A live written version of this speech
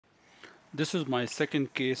This is my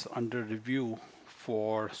second case under review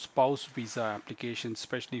for spouse visa application,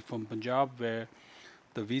 especially from Punjab, where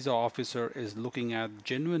the visa officer is looking at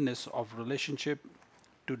genuineness of relationship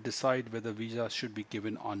to decide whether visa should be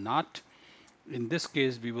given or not. In this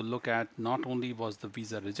case, we will look at not only was the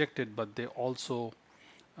visa rejected, but they also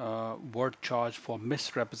were charged for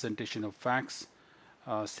misrepresentation of facts,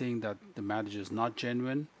 saying that the marriage is not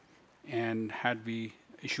genuine. And had we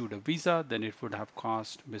issued a visa, then it would have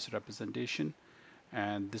caused misrepresentation.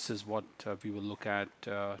 And this is what we will look at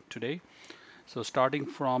today. So starting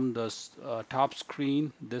from the top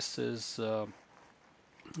screen, this is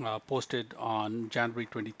posted on January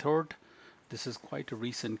 23rd. This is quite a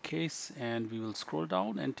recent case, and we will scroll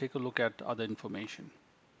down and take a look at other information.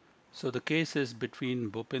 So the case is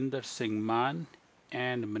between Bhupinder Singh Man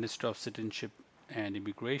and Minister of Citizenship and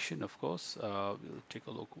Immigration, of course. We'll take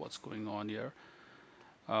a look what's going on here.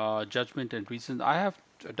 Judgment and reasons. I have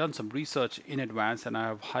done some research in advance and I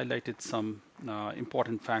have highlighted some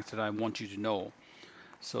important facts that I want you to know.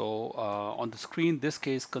 So on the screen, this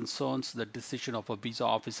case concerns the decision of a visa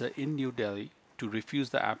officer in New Delhi to refuse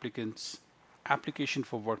the applicant's application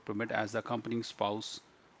for work permit as the accompanying spouse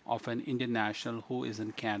of an Indian national who is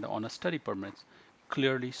in Canada on a study permit.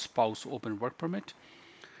 Clearly, spouse open work permit.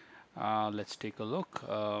 Let's take a look.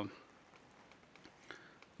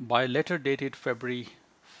 By letter dated February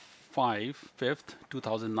 5th,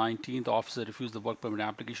 2019, the officer refused the work permit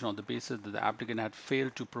application on the basis that the applicant had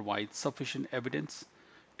failed to provide sufficient evidence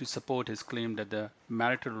to support his claim that the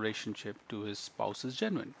marital relationship to his spouse is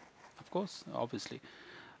genuine. Of course, obviously.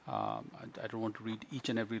 I don't want to read each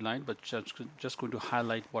and every line, but just going to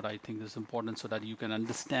highlight what I think is important so that you can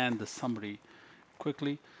understand the summary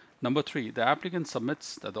quickly. Number three, the applicant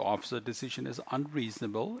submits that the officer decision is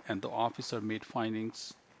unreasonable and the officer made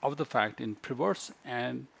findings of the fact in perverse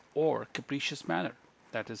and or capricious manner.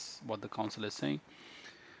 That is what the counsel is saying.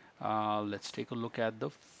 Let's take a look at the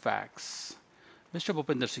facts. Mr.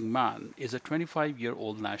 Bhupinder Singh Man is a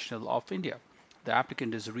 25-year-old national of India. The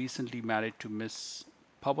applicant is recently married to Miss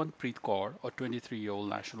Pawan Preet Kaur, a 23-year-old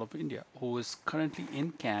national of India, who is currently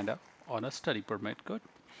in Canada on a study permit. Good.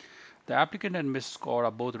 The applicant and Ms. Kaur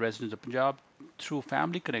are both residents of Punjab. Through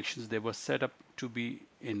family connections, they were set up to be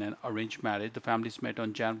in an arranged marriage. The families met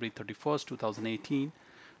on January 31st, 2018,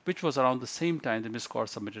 which was around the same time that Ms. Kaur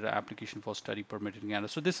submitted an application for study permit in Canada.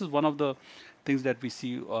 So this is one of the things that we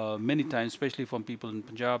see many times, especially from people in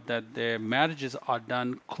Punjab, that their marriages are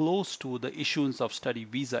done close to the issuance of study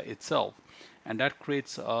visa itself, and that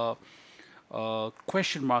creates a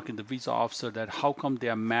question mark in the visa officer that how come they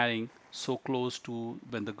are marrying so close to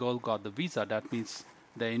when the girl got the visa. That means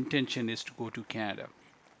their intention is to go to Canada.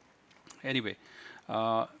 Anyway,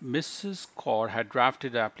 Mrs. Kaur had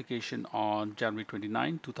drafted the application on January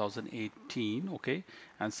 29, 2018, okay,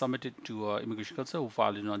 and submitted to immigration counsel who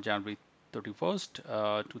filed it on January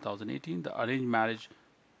 31st, 2018. The arranged marriage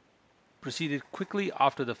proceeded quickly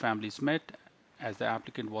after the families met, as the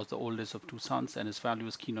applicant was the oldest of two sons and his family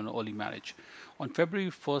was keen on early marriage. On February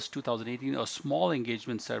 1st, 2018, a small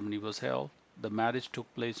engagement ceremony was held. The marriage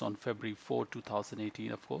took place on February 4th,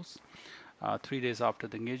 2018, of course. 3 days after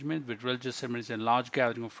the engagement, with religious ceremonies and large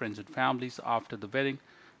gathering of friends and families. After the wedding,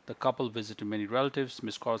 the couple visited many relatives.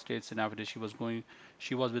 Ms. Kaur states in affidavit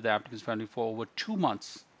she was with the applicant's family for over 2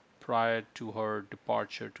 months prior to her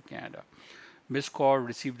departure to Canada. Ms. Kaur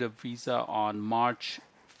received a visa on March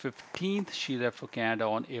 15th. She left for Canada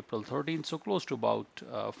on April 13th, so close to about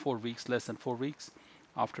 4 weeks, less than 4 weeks.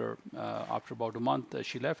 After about a month,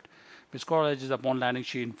 she left. Ms. Kaur alleges upon landing,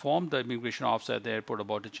 she informed the immigration officer at the airport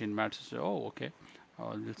about the change marriage. She said, "Oh, okay,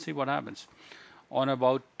 let's see what happens." On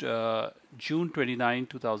about June 29,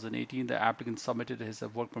 2018, the applicant submitted his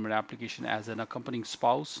work permit application as an accompanying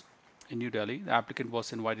spouse in New Delhi. The applicant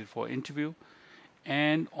was invited for interview,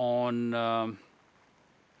 and on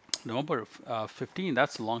November 15,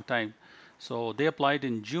 that's a long time. So they applied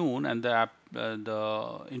in June, and the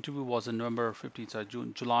interview was in November 15th. So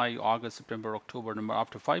June, July, August, September, October, November.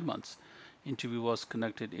 After 5 months, interview was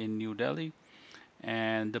conducted in New Delhi.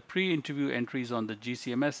 And the pre-interview entries on the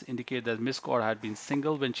GCMS indicate that Ms. Kaur had been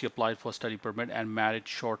single when she applied for study permit and married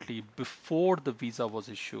shortly before the visa was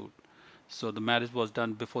issued. So the marriage was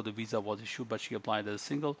done before the visa was issued, but she applied as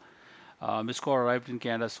single. Ms. Kaur arrived in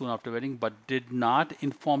Canada soon after wedding, but did not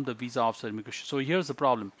inform the visa officer immigration. So here's the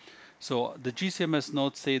problem. So the GCMS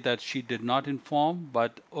notes say that she did not inform,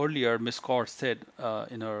 but earlier Ms. Kaur said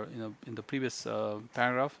in the previous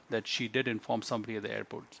paragraph that she did inform somebody at the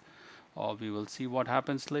airport. We will see what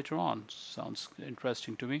happens later on. Sounds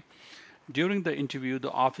interesting to me. During the interview,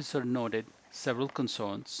 the officer noted several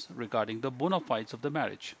concerns regarding the bona fides of the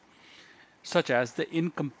marriage. such as the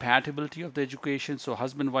incompatibility of the education. So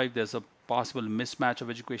husband wife, there's a possible mismatch of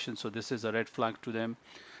education, so this is a red flag to them.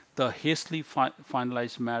 The hastily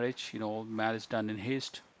finalized marriage, marriage done in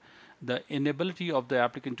haste. The inability of the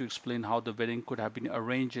applicant to explain how the wedding could have been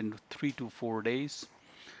arranged in 3 to 4 days.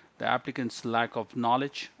 The applicant's lack of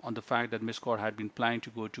knowledge on the fact that Ms. Kaur had been planning to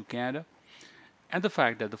go to Canada, and the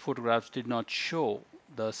fact that the photographs did not show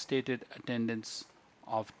the stated attendance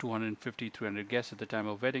of 250, 300 guests at the time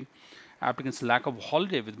of wedding. Applicant's lack of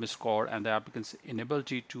holiday with Ms. Kaur and the applicant's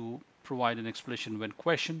inability to provide an explanation when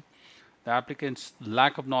questioned. The applicant's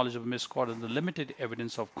lack of knowledge of Ms. Kaur and the limited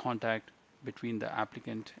evidence of contact between the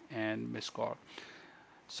applicant and Ms. Kaur.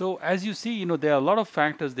 So as you see, there are a lot of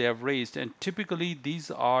factors they have raised, and typically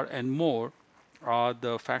these are and more are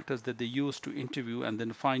the factors that they use to interview and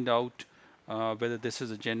then find out whether this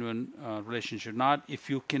is a genuine relationship or not. If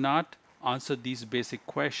you cannot answer these basic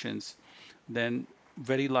questions, then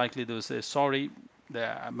very likely they will say, sorry,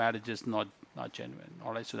 the marriage is not genuine.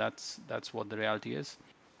 All right, so that's what the reality is.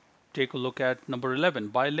 Take a look at number 11.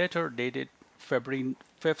 By letter dated February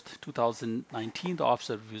 5th, 2019, the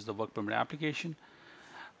officer reviews the work permit application.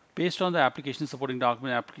 Based on the application supporting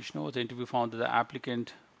document application notes, the interview found that the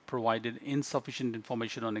applicant provided insufficient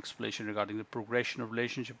information on explanation regarding the progression of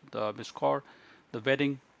relationship with Ms. Kaur, the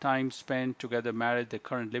wedding, time spent together, marriage, their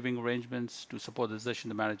current living arrangements to support the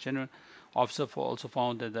decision of the marriage genuine. Officer also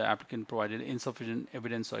found that the applicant provided insufficient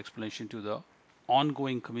evidence or explanation to the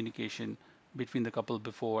ongoing communication between the couple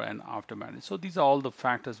before and after marriage. So these are all the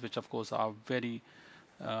factors which, of course, are very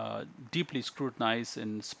deeply scrutinized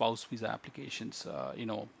in spouse visa applications.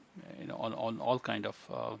 On all kind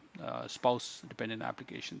of spouse dependent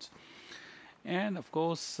applications. And of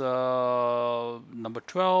course, number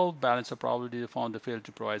 12, balance of probability found they failed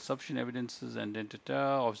to provide sufficient evidences and identity.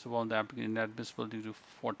 Also found the applicant inadmissible due to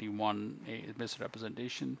 41A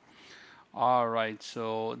misrepresentation. All right,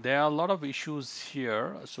 so there are a lot of issues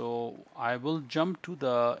here. So I will jump to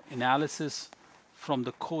the analysis from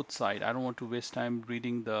the court side. I don't want to waste time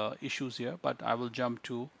reading the issues here, but I will jump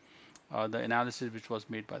to the analysis which was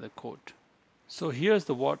made by the court. So here's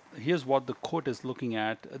what the court is looking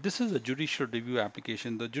at. This is a judicial review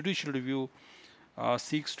application. The judicial review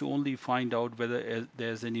seeks to only find out whether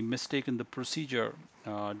there's any mistake in the procedure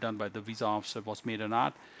done by the visa officer was made or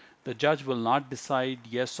not. The judge will not decide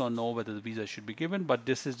yes or no whether the visa should be given, but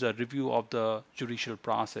this is a review of the judicial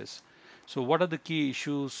process. So what are the key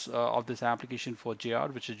issues of this application for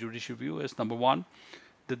JR, which is judicial review, is number one,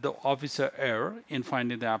 did the officer err in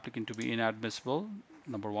finding the applicant to be inadmissible?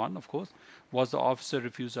 Number one, of course. Was the officer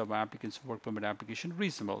refusal of applicant's work permit application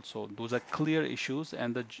reasonable? So those are clear issues,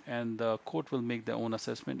 and the court will make their own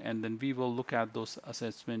assessment, and then we will look at those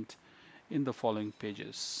assessment in the following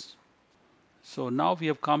pages. So now we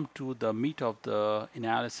have come to the meat of the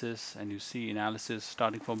analysis, and you see analysis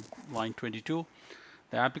starting from line 22.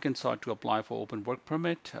 The applicant sought to apply for open work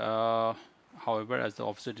permit. However, as the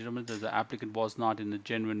officer determined that the applicant was not in a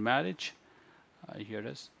genuine marriage, here it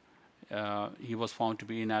is, he was found to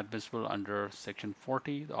be inadmissible under section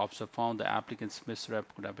 40. The officer found the applicant's misrep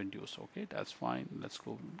could have been induced. Okay, that's fine. Let's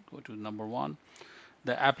go to number one.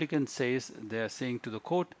 The applicant says, they're saying to the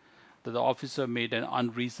court that the officer made an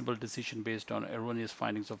unreasonable decision based on erroneous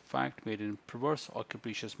findings of fact made in perverse or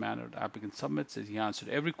capricious manner. The applicant submits that he answered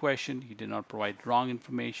every question. He did not provide wrong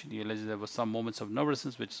information. He alleges there were some moments of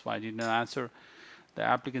nervousness, which is why he did not answer. The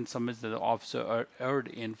applicant submits that the officer erred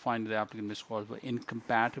in finding the applicant misqualified were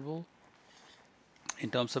incompatible in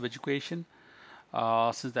terms of education,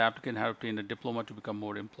 since the applicant had obtained a diploma to become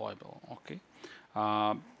more employable. Okay.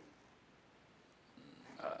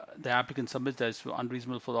 The applicant submits that it's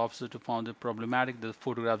unreasonable for the officer to find it problematic. The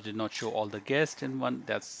photographs did not show all the guests in one.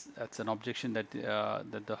 That's an objection that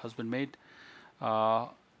that the husband made.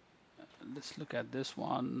 Let's look at this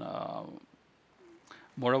one.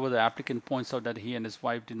 Moreover, the applicant points out that he and his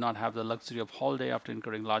wife did not have the luxury of holiday after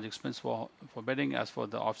incurring large expense for wedding. As for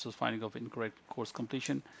the officer's finding of incorrect course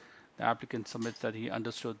completion, the applicant submits that he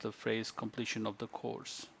understood the phrase completion of the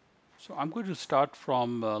course. So I'm going to start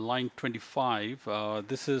from line 25.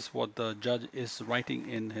 This is what the judge is writing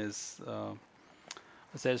in his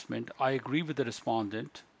assessment. I agree with the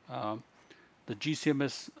respondent. The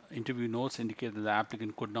GCMS interview notes indicate that the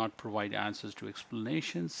applicant could not provide answers to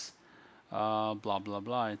explanations. Blah, blah,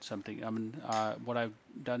 blah. It's something, what I've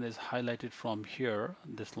done is highlighted from here,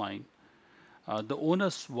 this line. The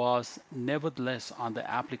onus was nevertheless on the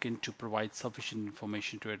applicant to provide sufficient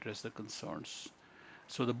information to address the concerns.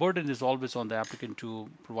 So the burden is always on the applicant to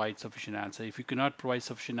provide sufficient answer. If you cannot provide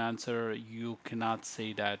sufficient answer, you cannot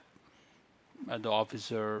say that the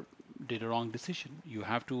officer did a wrong decision. You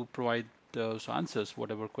have to provide those answers,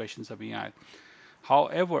 whatever questions are being asked.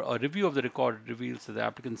 However, a review of the record reveals that the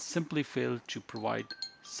applicant simply failed to provide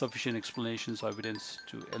sufficient explanations or evidence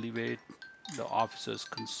to alleviate the officer's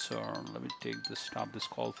concern. Let me stop this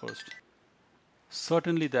call first.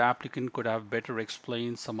 Certainly, the applicant could have better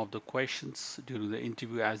explained some of the questions during the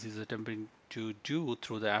interview as he's attempting to do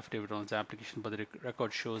through the affidavit on his application, but the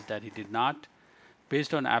record shows that he did not.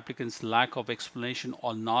 Based on applicant's lack of explanation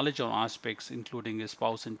or knowledge on aspects including his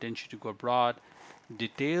spouse's intention to go abroad,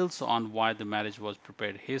 details on why the marriage was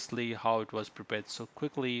prepared hastily, how it was prepared so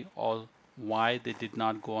quickly, or why they did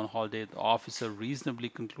not go on holiday, the officer reasonably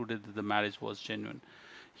concluded that the marriage was genuine.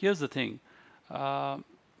 Here's the thing. Uh,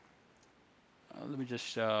 Let me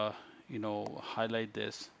just highlight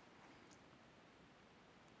this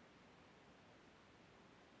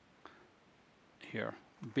here.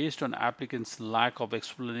 Based on applicant's lack of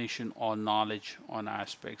explanation or knowledge on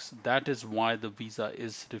aspects, that is why the visa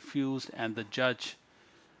is refused, and the judge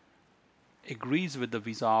agrees with the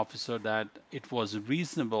visa officer that it was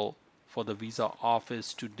reasonable for the visa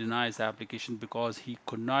office to deny his application because he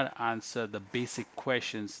could not answer the basic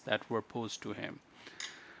questions that were posed to him.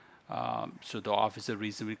 So the officer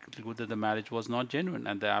reasonably concluded that the marriage was not genuine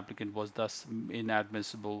and the applicant was thus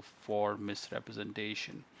inadmissible for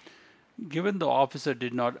misrepresentation. Given the officer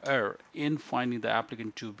did not err in finding the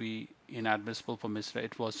applicant to be inadmissible for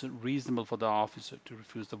misrepresentation, it was reasonable for the officer to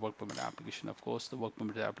refuse the work permit application. Of course, the work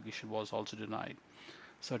permit application was also denied.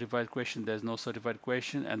 Certified question, there's no certified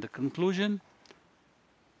question. And the conclusion,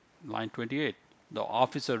 line 28, the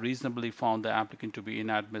officer reasonably found the applicant to be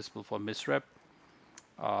inadmissible for misrep.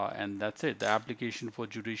 And that's it. The application for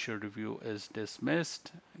judicial review is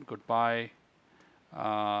dismissed. Goodbye.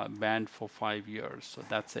 Banned for 5 years. So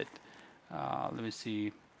that's it. Let me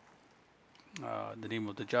see the name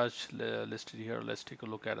of the judge listed here. Let's take a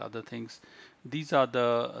look at other things. These are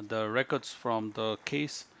the records from the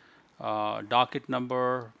case. Docket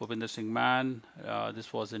number, Bhupinder Singh Man.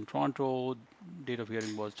 This was in Toronto. Date of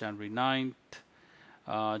hearing was January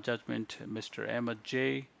 9th. Judgment, Mr. Ahmed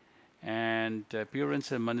J. And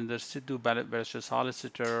appearance in Maninder Sidhu, barrister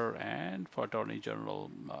solicitor, and for Attorney General,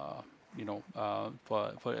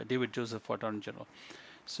 for David Joseph for Attorney General.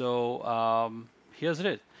 So here's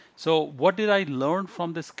it. So what did I learn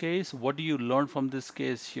from this case? What do you learn from this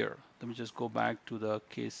case here? Let me just go back to the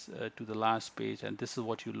case, to the last page, and this is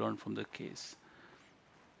what you learned from the case.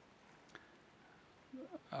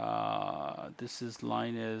 This is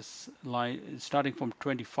line starting from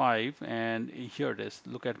 25, and here it is.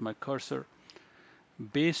 Look at my cursor.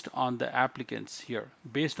 Based on the applicant's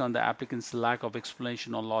lack of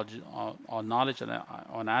explanation or logic or knowledge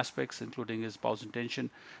on aspects including his spouse's intention,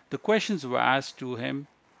 the questions were asked to him.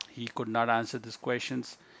 He could not answer these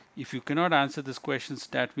questions. If you cannot answer these questions,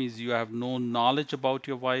 that means you have no knowledge about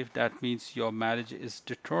your wife. That means your marriage is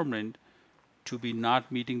determined to be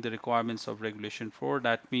not meeting the requirements of Regulation 4.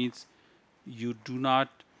 That means you do not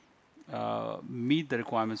meet the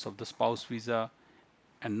requirements of the spouse visa.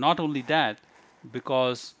 And not only that,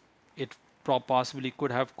 because it possibly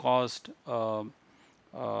could have caused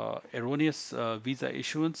erroneous visa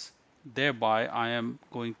issuance, thereby I am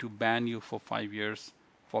going to ban you for 5 years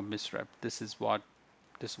for misrep. This is what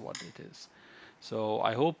it is. So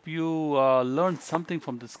I hope you learned something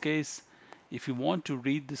from this case. If you want to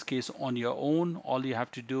read this case on your own, all you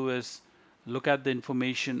have to do is look at the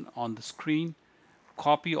information on the screen,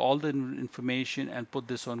 copy all the information and put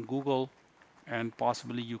this on Google, and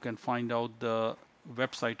possibly you can find out the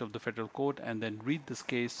website of the federal court and then read this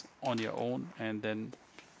case on your own and then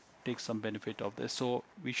take some benefit of this. So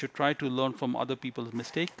we should try to learn from other people's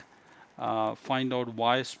mistake, find out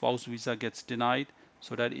why spouse visa gets denied,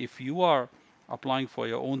 so that if you are applying for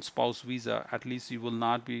your own spouse visa, at least you will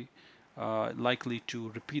not be likely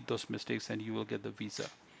to repeat those mistakes and you will get the visa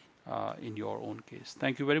in your own case.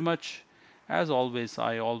 Thank you very much. As always,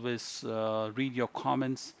 I always read your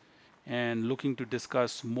comments and looking to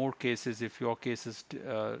discuss more cases. If your case is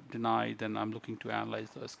denied, then I'm looking to analyze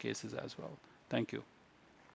those cases as well. Thank you.